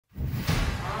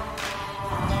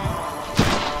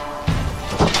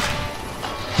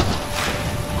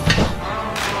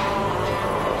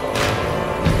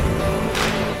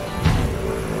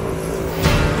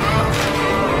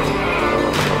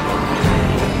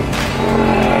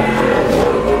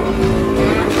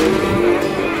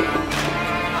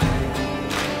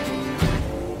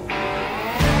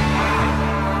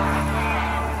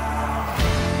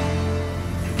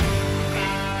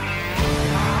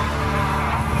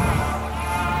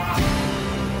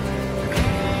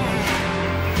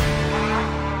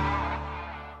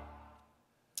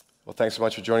Thanks so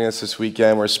much for joining us this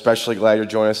weekend. We're especially glad you're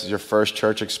joining us as your first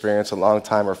church experience, a long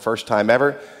time or first time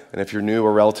ever. And if you're new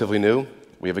or relatively new,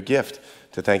 we have a gift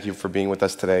to thank you for being with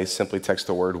us today. Simply text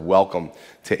the word WELCOME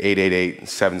to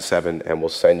 888-77 and we'll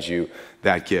send you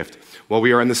that gift. Well,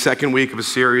 we are in the second week of a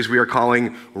series we are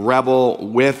calling Rebel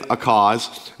with a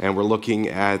Cause, and we're looking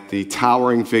at the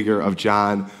towering figure of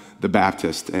John the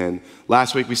Baptist. And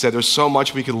last week we said there's so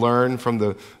much we could learn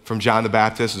from John the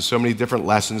Baptist and so many different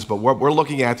lessons, but what we're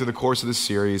looking at through the course of this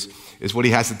series is what he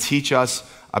has to teach us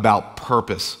about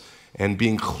purpose and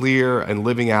being clear and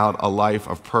living out a life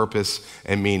of purpose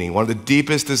and meaning. One of the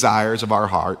deepest desires of our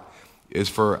heart is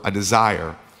for a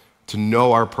desire to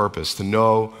know our purpose, to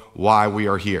know why we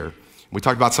are here. We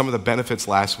talked about some of the benefits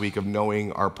last week of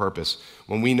knowing our purpose.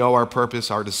 When we know our purpose,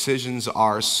 our decisions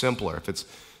are simpler. If it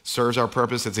serves our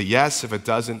purpose, it's a yes. If it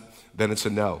doesn't, then it's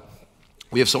a no.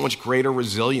 We have so much greater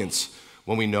resilience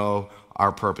when we know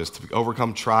our purpose, to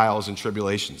overcome trials and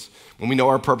tribulations. When we know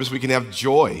our purpose, we can have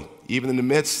joy, even in the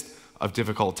midst of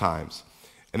difficult times.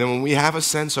 And then when we have a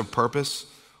sense of purpose,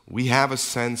 we have a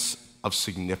sense of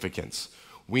significance.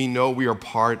 We know we are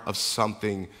part of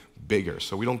something bigger,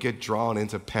 so we don't get drawn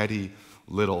into petty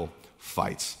little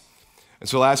fights. And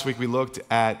so last week we looked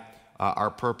at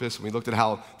our purpose, and we looked at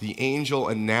how the angel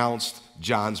announced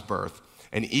John's birth.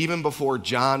 And even before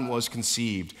John was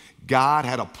conceived, God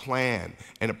had a plan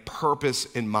and a purpose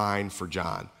in mind for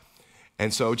John.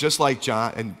 And so just like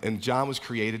John, and John was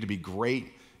created to be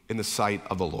great in the sight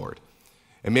of the Lord.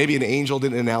 And maybe an angel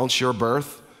didn't announce your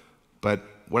birth, but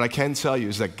what I can tell you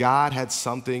is that God had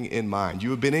something in mind.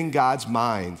 You have been in God's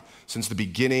mind since the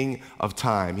beginning of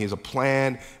time. He has a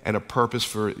plan and a purpose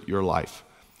for your life.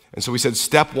 And so we said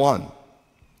step one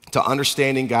to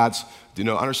understanding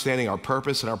understanding our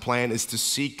purpose and our plan is to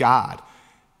seek God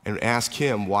and ask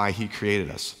him why he created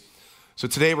us. So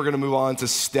today we're going to move on to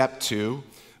step two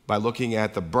by looking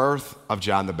at the birth of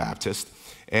John the Baptist.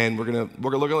 And we're going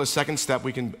to look at the second step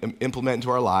we can implement into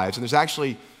our lives. And there's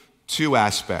actually two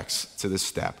aspects to this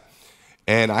step.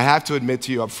 And I have to admit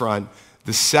to you up front,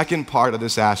 the second part of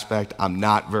this aspect I'm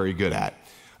not very good at.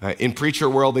 In preacher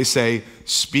world, they say,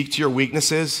 speak to your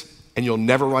weaknesses and you'll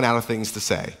never run out of things to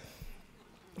say.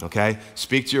 Okay?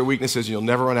 Speak to your weaknesses and you'll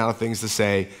never run out of things to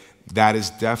say. That is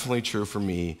definitely true for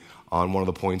me on one of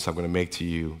the points I'm going to make to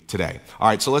you today. All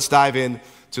right, so let's dive in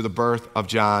to the birth of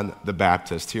John the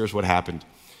Baptist. Here's what happened.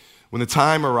 When the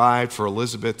time arrived for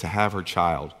Elizabeth to have her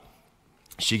child,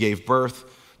 she gave birth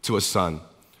to a son.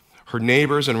 Her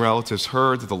neighbors and relatives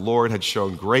heard that the Lord had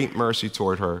shown great mercy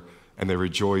toward her, and they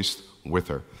rejoiced with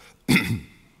her.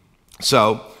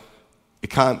 So it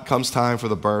comes time for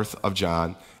the birth of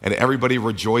John, and everybody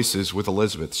rejoices with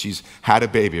Elizabeth. She's had a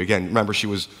baby. Again, remember, she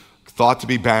was thought to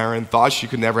be barren, thought she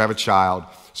could never have a child.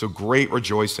 So great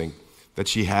rejoicing that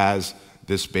she has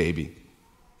this baby.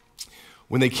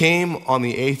 When they came on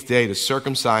the 8th day to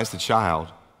circumcise the child,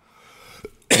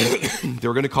 they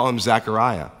were going to call him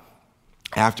Zechariah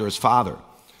after his father.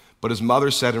 But his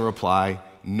mother said in reply,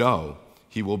 no,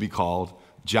 he will be called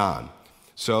John.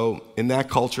 So in that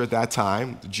culture at that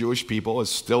time, the Jewish people, as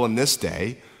still in this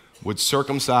day, would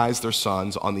circumcise their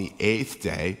sons on the 8th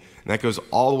day. And that goes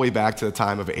all the way back to the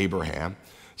time of Abraham.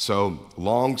 So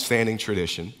long-standing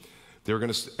tradition. They were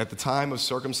going to, at the time of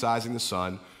circumcising the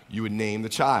son, you would name the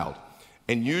child.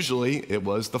 And usually it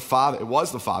was the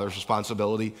father's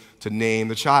responsibility to name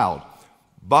the child.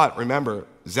 But remember,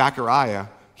 Zechariah,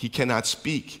 he cannot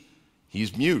speak.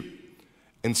 He's mute.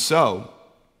 And so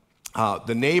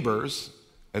the neighbors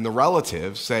and the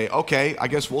relatives say, okay, I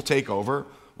guess we'll take over.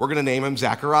 We're going to name him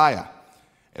Zechariah.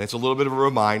 And it's a little bit of a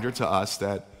reminder to us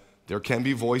that there can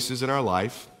be voices in our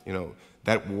life,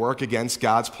 that work against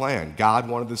God's plan. God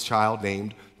wanted this child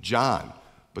named John.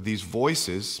 But these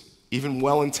voices, even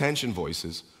well-intentioned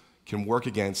voices, can work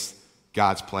against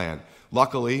God's plan.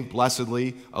 Luckily,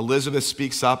 blessedly, Elizabeth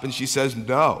speaks up and she says,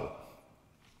 no.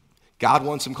 God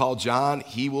wants him called John.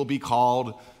 He will be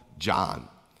called John.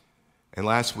 And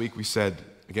last week we said,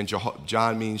 again,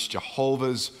 John means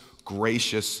Jehovah's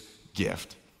gracious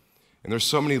gift. And there's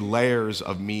so many layers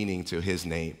of meaning to his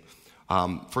name.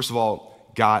 First of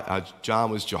all, John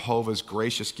was Jehovah's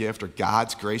gracious gift, or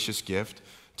God's gracious gift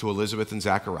to Elizabeth and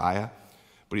Zechariah.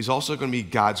 But he's also going to be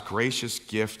God's gracious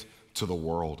gift to the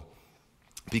world,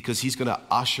 because he's going to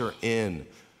usher in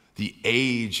the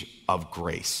age of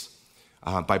grace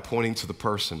by pointing to the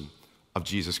person of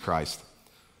Jesus Christ.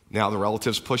 Now the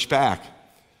relatives pushed back.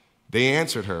 They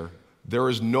answered her, there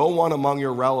is no one among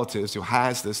your relatives who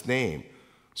has this name.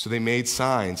 So they made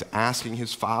signs asking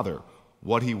his father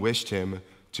what he wished him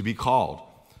to be called.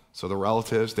 So the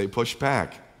relatives, they pushed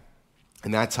back.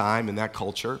 In that time, in that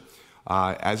culture,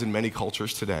 as in many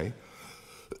cultures today,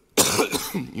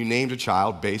 you named a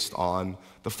child based on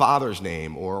the father's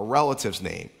name or a relative's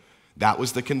name. That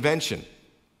was the convention.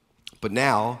 But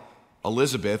now,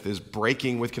 Elizabeth is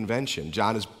breaking with convention.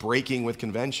 John is breaking with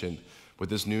convention with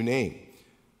this new name.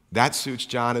 That suits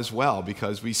John as well,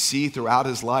 because we see throughout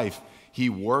his life, he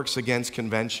works against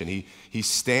convention. He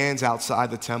stands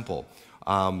outside the temple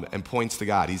and points to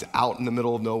God. He's out in the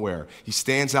middle of nowhere. He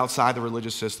stands outside the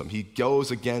religious system. He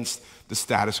goes against the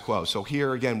status quo. So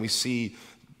here again, we see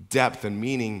depth and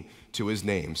meaning to his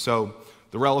name. So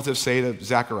the relatives say to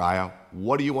Zechariah,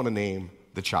 "What do you want to name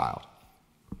the child?"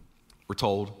 We're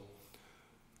told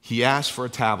he asked for a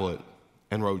tablet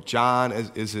and wrote, "John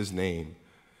is his name."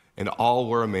 And all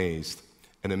were amazed.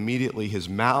 And immediately his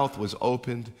mouth was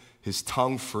opened, his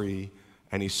tongue free,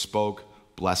 and he spoke,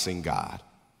 blessing God.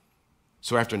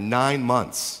 So after 9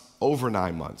 months, over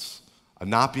 9 months, of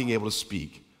not being able to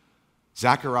speak,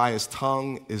 Zechariah's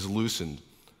tongue is loosened.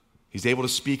 He's able to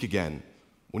speak again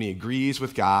when he agrees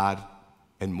with God,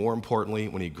 and more importantly,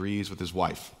 when he agrees with his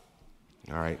wife.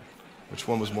 All right? Which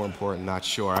one was more important? Not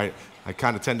sure. I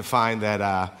kind of tend to find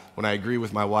that when I agree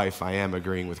with my wife, I am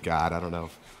agreeing with God. I don't know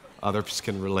if others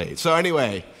can relate. So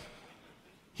anyway,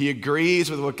 he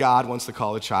agrees with what God wants to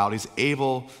call a child. He's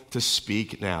able to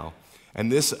speak now.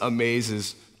 And this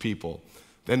amazes people.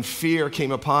 Then fear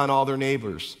came upon all their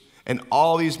neighbors, and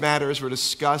all these matters were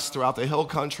discussed throughout the hill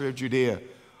country of Judea.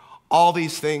 All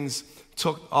these things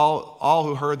all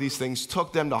who heard these things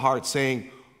took them to heart,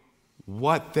 saying,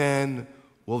 "What then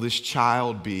will this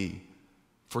child be?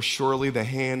 For surely the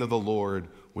hand of the Lord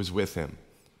was with him."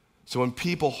 So when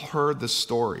people heard the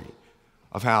story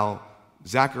of how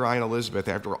Zechariah and Elizabeth,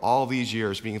 after all these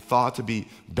years being thought to be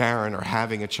barren or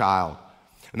having a child,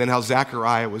 and then how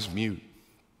Zechariah was mute,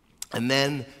 and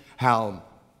then how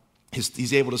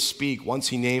he's able to speak once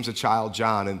he names a child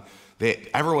John, and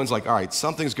everyone's like, all right,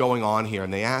 something's going on here,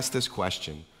 and they ask this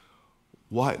question: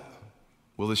 what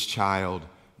will this child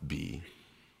be?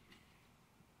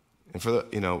 And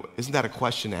isn't that a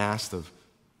question asked of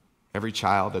every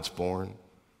child that's born?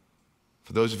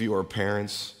 For those of you who are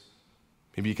parents,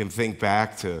 maybe you can think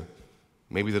back to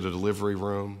maybe the delivery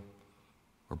room,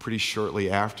 or pretty shortly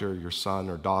after your son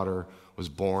or daughter was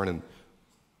born, and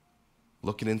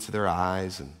looking into their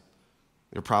eyes, and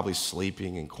they're probably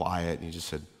sleeping and quiet, and you just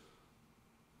said,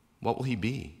 what will he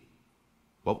be?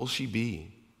 What will she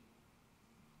be?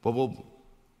 What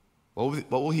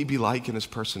will he be like in his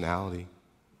personality?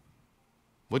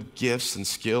 What gifts and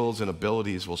skills and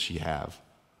abilities will she have?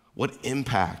 What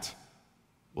impact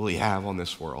will he have on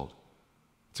this world?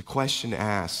 It's a question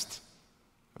asked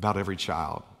about every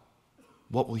child.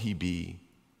 What will he be?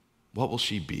 What will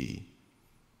she be?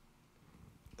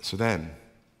 So then,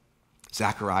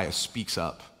 Zechariah speaks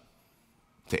up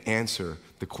to answer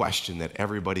the question that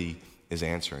everybody is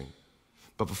answering.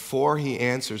 But before he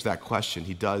answers that question,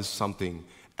 he does something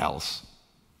else.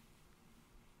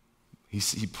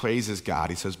 He praises God.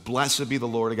 He says, "Blessed be the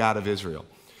Lord God of Israel,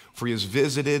 for he has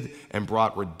visited and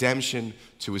brought redemption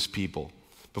to his people."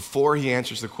 Before he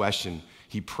answers the question,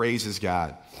 he praises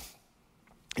God.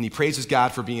 And he praises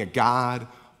God for being a God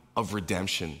of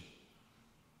redemption.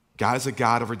 God is a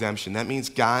God of redemption. That means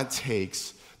God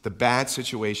takes the bad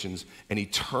situations and he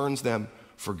turns them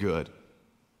for good.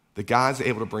 That God's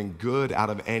able to bring good out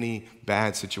of any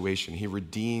bad situation. He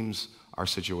redeems our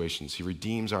situations. He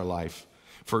redeems our life.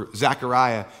 For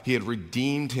Zechariah, he had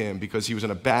redeemed him because he was in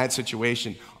a bad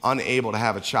situation, unable to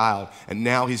have a child, and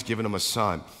now he's given him a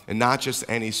son. And not just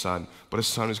any son, but a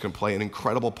son who's going to play an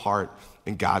incredible part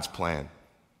in God's plan.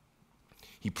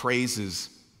 He praises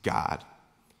God.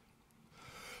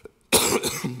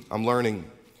 I'm learning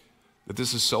that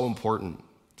this is so important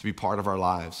to be part of our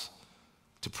lives,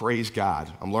 to praise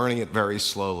God. I'm learning it very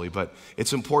slowly, but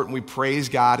it's important we praise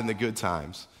God in the good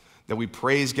times, that we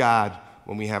praise God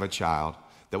when we have a child,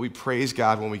 that we praise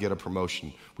God when we get a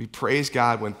promotion. We praise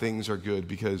God when things are good,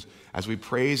 because as we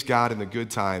praise God in the good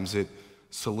times, it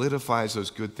solidifies those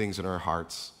good things in our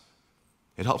hearts.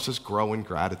 It helps us grow in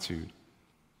gratitude.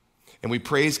 And we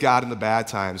praise God in the bad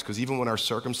times, because even when our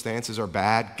circumstances are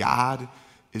bad, God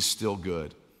is still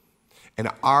good. And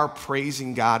our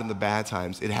praising God in the bad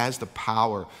times, it has the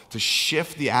power to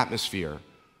shift the atmosphere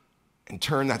and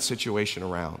turn that situation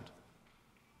around.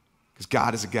 Because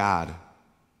God is a God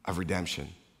of redemption.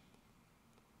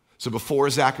 So before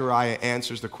Zechariah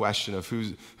answers the question of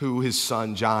who his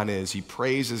son John is, he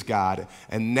praises God,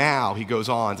 and now he goes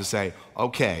on to say,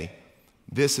 okay,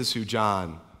 this is who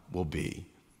John will be.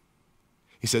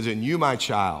 He says, "And you, my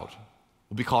child,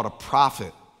 will be called a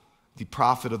prophet, the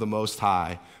prophet of the Most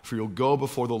High, for you'll go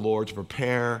before the Lord to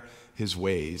prepare his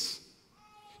ways."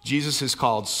 Jesus is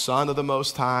called Son of the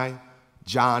Most High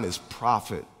John is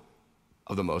prophet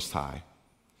of the Most High.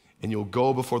 And you'll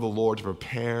go before the Lord to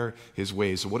prepare his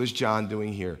ways. So what is John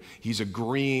doing here? He's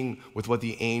agreeing with what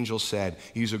the angel said.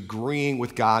 He's agreeing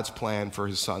with God's plan for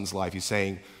his son's life. He's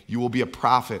saying, you will be a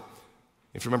prophet.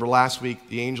 If you remember last week,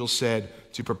 the angel said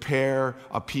to prepare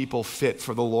a people fit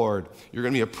for the Lord. You're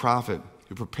going to be a prophet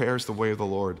who prepares the way of the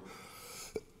Lord.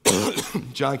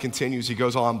 John continues. He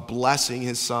goes on blessing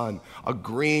his son,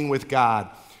 agreeing with God.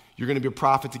 You're going to be a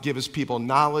prophet to give his people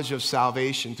knowledge of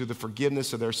salvation through the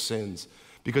forgiveness of their sins,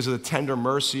 because of the tender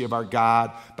mercy of our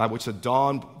God, by which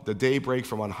the daybreak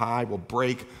from on high will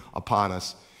break upon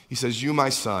us. He says, you, my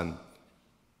son,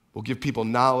 will give people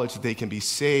knowledge that they can be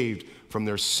saved from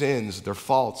their sins, their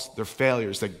faults, their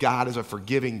failures, that God is a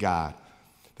forgiving God,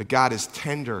 that God is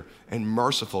tender and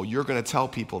merciful. You're going to tell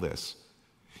people this.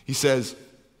 He says,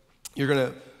 you're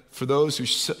going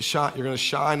to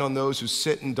shine on those who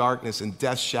sit in darkness and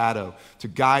death's shadow, to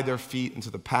guide their feet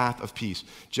into the path of peace.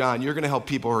 John, you're going to help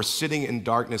people who are sitting in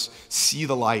darkness see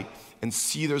the light and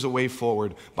see there's a way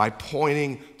forward by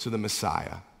pointing to the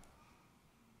Messiah.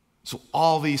 So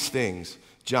all these things,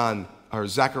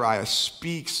 Zechariah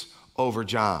speaks over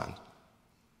John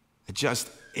at just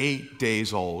 8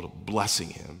 days old, blessing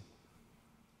him.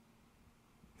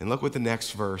 And look what the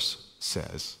next verse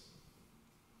says.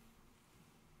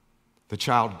 The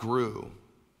child grew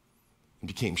and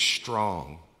became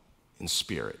strong in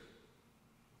spirit.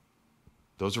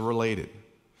 Those are related.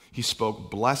 He spoke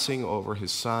blessing over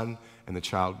his son, and the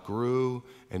child grew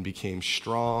and became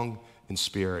strong in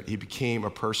spirit. He became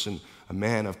a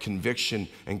man of conviction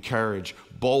and courage,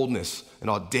 boldness and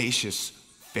audacious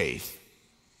faith.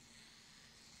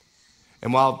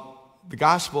 And while the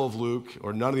Gospel of Luke,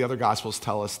 or none of the other Gospels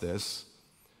tell us this,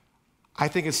 I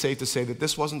think it's safe to say that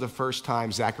this wasn't the first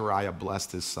time Zechariah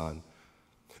blessed his son.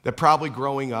 That probably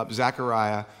growing up,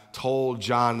 Zechariah told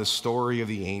John the story of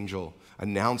the angel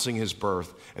announcing his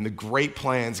birth and the great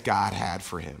plans God had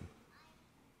for him.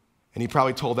 And he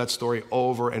probably told that story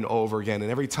over and over again. And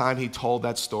every time he told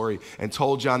that story and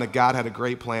told John that God had a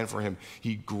great plan for him,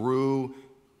 he grew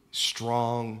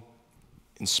strong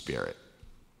in spirit.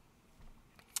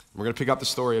 We're going to pick up the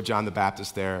story of John the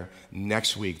Baptist there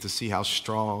next week to see how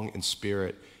strong in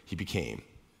spirit he became.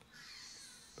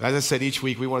 But as I said, each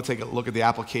week we want to take a look at the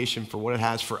application for what it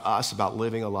has for us about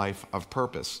living a life of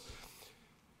purpose.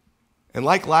 And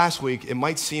like last week, it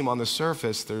might seem on the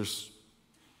surface there's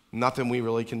nothing we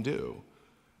really can do.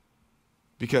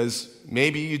 Because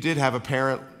maybe you did have a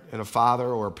parent and a father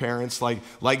or parents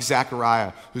like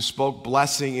Zechariah who spoke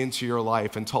blessing into your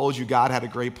life and told you God had a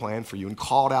great plan for you and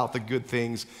called out the good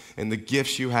things and the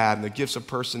gifts you had and the gifts of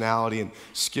personality and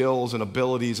skills and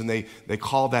abilities, and they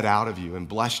called that out of you and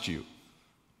blessed you.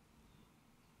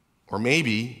 Or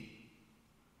maybe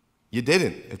you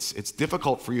didn't. It's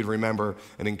difficult for you to remember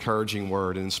an encouraging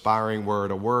word, an inspiring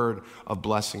word, a word of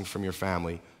blessing from your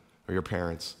family or your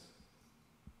parents.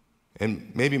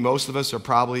 And maybe most of us are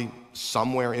probably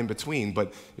somewhere in between,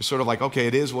 but you're sort of like, okay,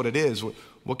 it is what it is.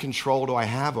 What control do I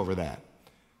have over that?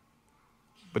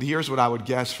 But here's what I would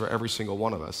guess for every single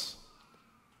one of us.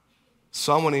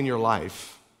 Someone in your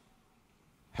life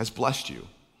has blessed you.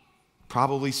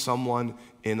 Probably someone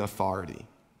in authority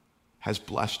has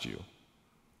blessed you.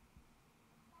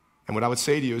 And what I would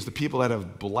say to you is the people that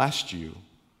have blessed you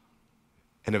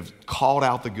and have called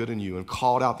out the good in you and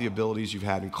called out the abilities you've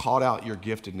had and called out your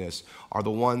giftedness are the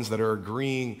ones that are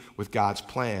agreeing with God's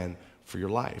plan for your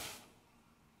life.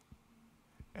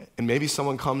 And maybe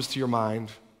someone comes to your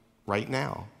mind right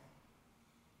now,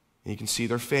 and you can see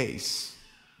their face.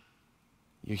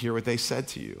 You hear what they said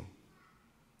to you.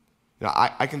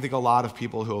 I can think of a lot of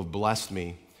people who have blessed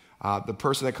me. The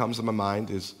person that comes to my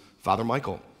mind is Father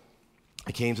Michael.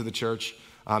 I came to the church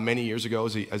many years ago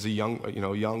as a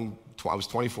young. I was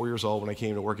 24 years old when I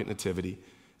came to work at Nativity,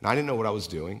 and I didn't know what I was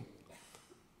doing.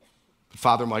 But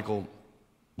Father Michael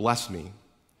blessed me.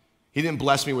 He didn't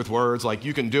bless me with words like,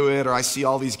 you can do it, or I see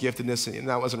all these giftedness, and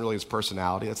that wasn't really his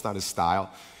personality. That's not his style.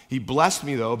 He blessed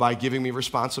me, though, by giving me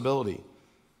responsibility,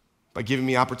 by giving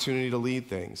me opportunity to lead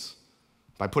things,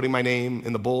 by putting my name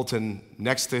in the bulletin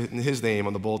next to his name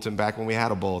on the bulletin back when we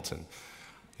had a bulletin.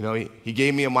 He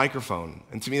gave me a microphone,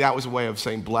 and to me that was a way of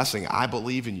saying, blessing, I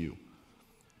believe in you.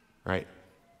 Right?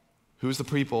 Who's the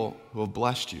people who have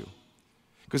blessed you?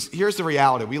 Because here's the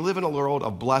reality. We live in a world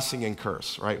of blessing and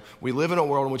curse, right? We live in a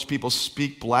world in which people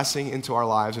speak blessing into our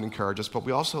lives and encourage us, but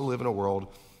we also live in a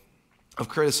world of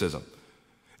criticism.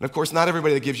 And of course, not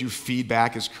everybody that gives you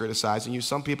feedback is criticizing you.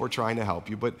 Some people are trying to help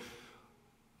you, but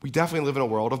we definitely live in a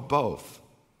world of both.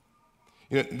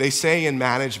 They say in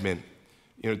management,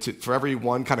 For every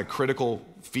one kind of critical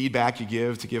feedback you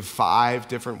give, to give 5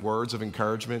 different words of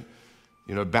encouragement,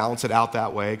 balance it out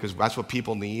that way, because that's what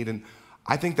people need. And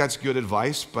I think that's good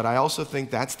advice, but I also think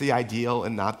that's the ideal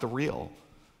and not the real.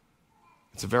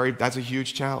 That's a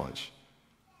huge challenge.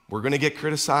 We're going to get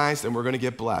criticized and we're going to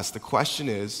get blessed. The question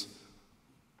is,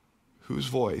 whose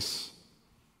voice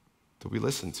do we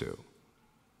listen to?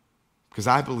 Because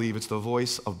I believe it's the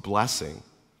voice of blessing,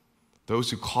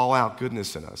 those who call out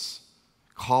goodness in us,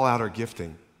 call out our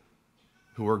gifting,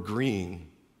 who are agreeing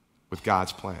with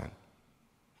God's plan.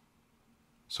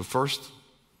 So first,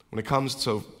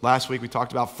 last week we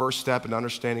talked about first step in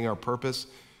understanding our purpose,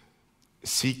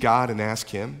 seek God and ask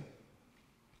Him.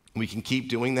 We can keep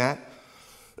doing that.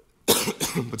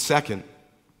 But second,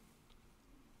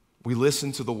 we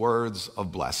listen to the words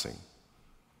of blessing.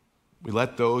 We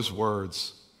let those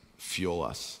words fuel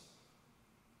us.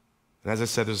 And as I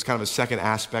said, there's kind of a second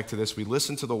aspect to this. We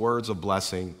listen to the words of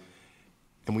blessing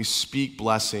and we speak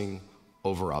blessing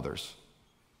over others.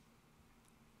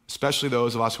 Especially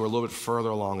those of us who are a little bit further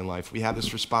along in life. We have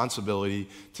this responsibility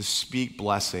to speak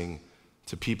blessing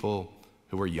to people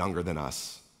who are younger than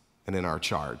us and in our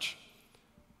charge.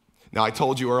 Now, I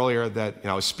told you earlier that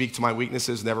I speak to my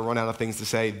weaknesses, never run out of things to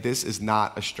say. This is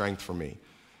not a strength for me.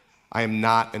 I am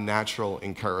not a natural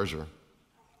encourager.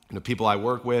 And the people I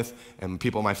work with and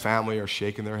people in my family are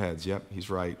shaking their heads. Yep, he's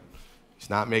right. He's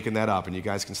not making that up, and you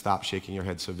guys can stop shaking your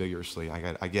head so vigorously.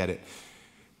 I get it.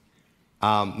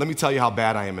 Let me tell you how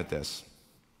bad I am at this.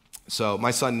 So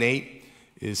my son Nate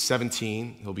is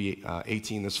 17. He'll be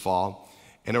 18 this fall.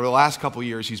 And over the last couple of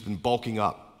years, he's been bulking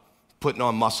up, putting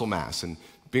on muscle mass, and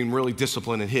being really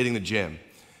disciplined and hitting the gym.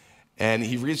 And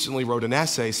he recently wrote an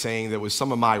essay saying that it was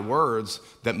some of my words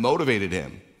that motivated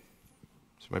him.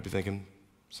 So you might be thinking,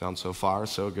 sounds so far,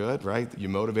 so good, right? You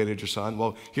motivated your son.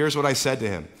 Well, here's what I said to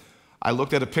him. I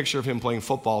looked at a picture of him playing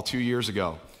football 2 years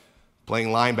ago, playing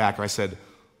linebacker. I said,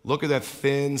 look at that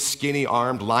thin,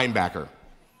 skinny-armed linebacker.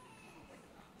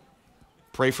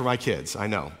 Pray for my kids, I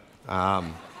know.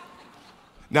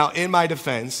 Now, in my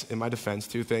defense,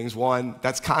 2 things. One,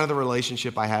 that's kind of the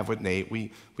relationship I have with Nate.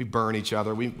 We burn each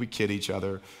other, we kid each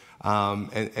other.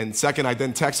 And second, I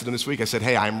then texted him this week. I said,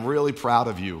 hey, I'm really proud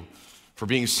of you for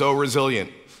being so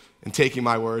resilient and taking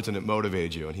my words, and it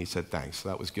motivated you. And he said, thanks, so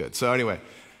that was good. So anyway,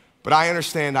 but I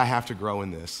understand I have to grow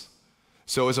in this.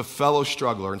 So as a fellow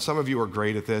struggler, and some of you are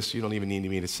great at this, you don't even need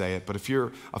me to say it, but if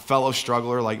you're a fellow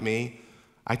struggler like me,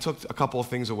 I took a couple of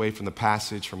things away from the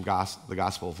passage from the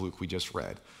Gospel of Luke we just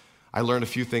read. I learned a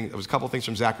few things. There was a couple of things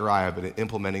from Zechariah I've been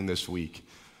implementing this week.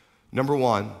 Number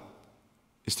 1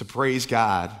 is to praise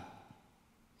God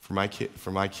for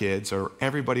my kids or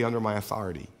everybody under my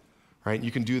authority, right?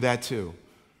 You can do that too.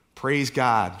 Praise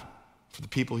God for the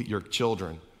people, your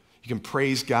children. You can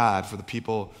praise God for the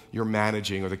people you're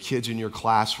managing or the kids in your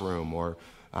classroom or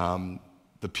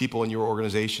the people in your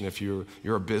organization if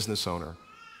you're a business owner.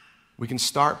 We can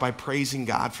start by praising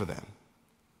God for them.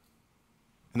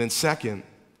 And then second,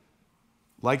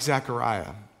 like Zechariah,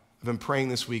 I've been praying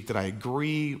this week that I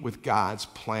agree with God's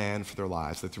plan for their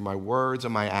lives, that through my words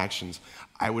and my actions,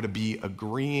 I would be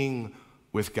agreeing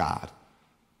with God.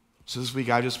 So this week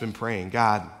I've just been praying,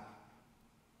 God,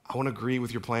 I want to agree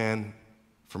with your plan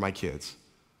for my kids.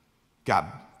 God,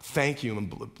 thank you.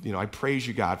 And, I praise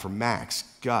you, God, for Max,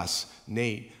 Gus,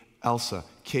 Nate, Elsa,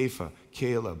 Kefa,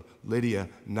 Caleb, Lydia,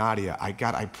 Nadia.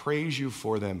 God, I praise you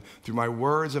for them. Through my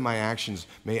words and my actions,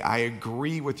 may I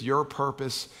agree with your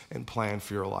purpose and plan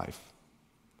for your life.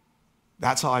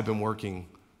 That's how I've been working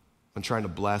on trying to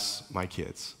bless my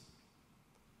kids.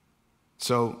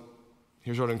 So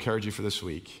here's what I encourage you for this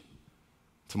week.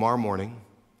 Tomorrow morning,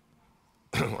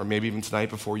 or maybe even tonight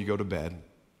before you go to bed,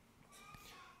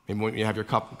 maybe when you have your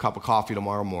cup of coffee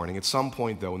tomorrow morning, at some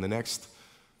point, though, in the next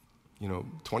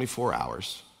 24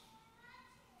 hours,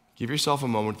 give yourself a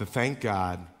moment to thank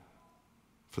God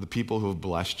for the people who have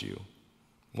blessed you.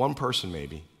 One person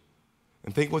maybe.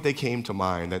 And think what they came to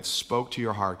mind that spoke to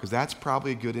your heart, because that's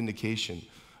probably a good indication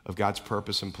of God's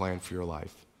purpose and plan for your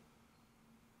life.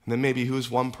 And then maybe who's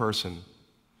one person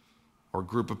or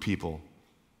group of people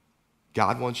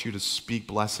God wants you to speak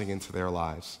blessing into their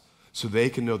lives so they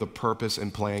can know the purpose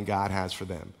and plan God has for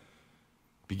them.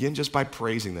 Begin just by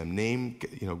praising them.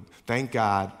 Thank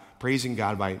God, praising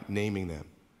God by naming them.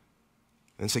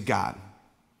 And say, God,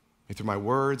 may through my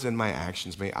words and my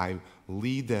actions, may I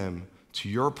lead them to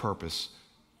your purpose,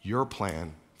 your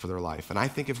plan for their life. And I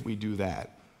think if we do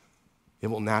that, it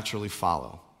will naturally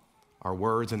follow. Our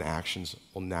words and actions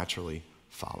will naturally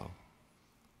follow.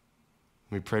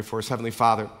 Let me pray for us. Heavenly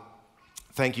Father,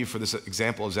 thank you for this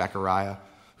example of Zechariah,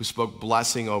 who spoke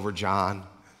blessing over John.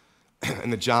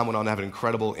 and that John went on to have an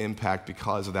incredible impact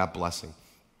because of that blessing.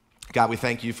 God, we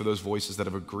thank you for those voices that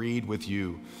have agreed with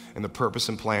you and the purpose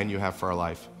and plan you have for our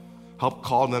life. Help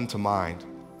call them to mind.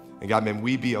 And God, may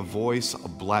we be a voice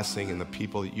of blessing in the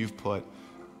people that you've put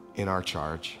in our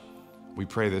charge. We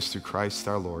pray this through Christ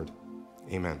our Lord.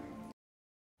 Amen.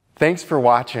 Thanks for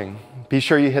watching. Be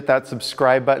sure you hit that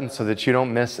subscribe button so that you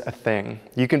don't miss a thing.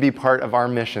 You can be part of our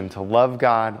mission to love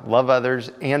God, love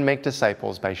others, and make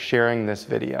disciples by sharing this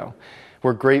video.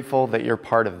 We're grateful that you're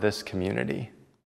part of this community.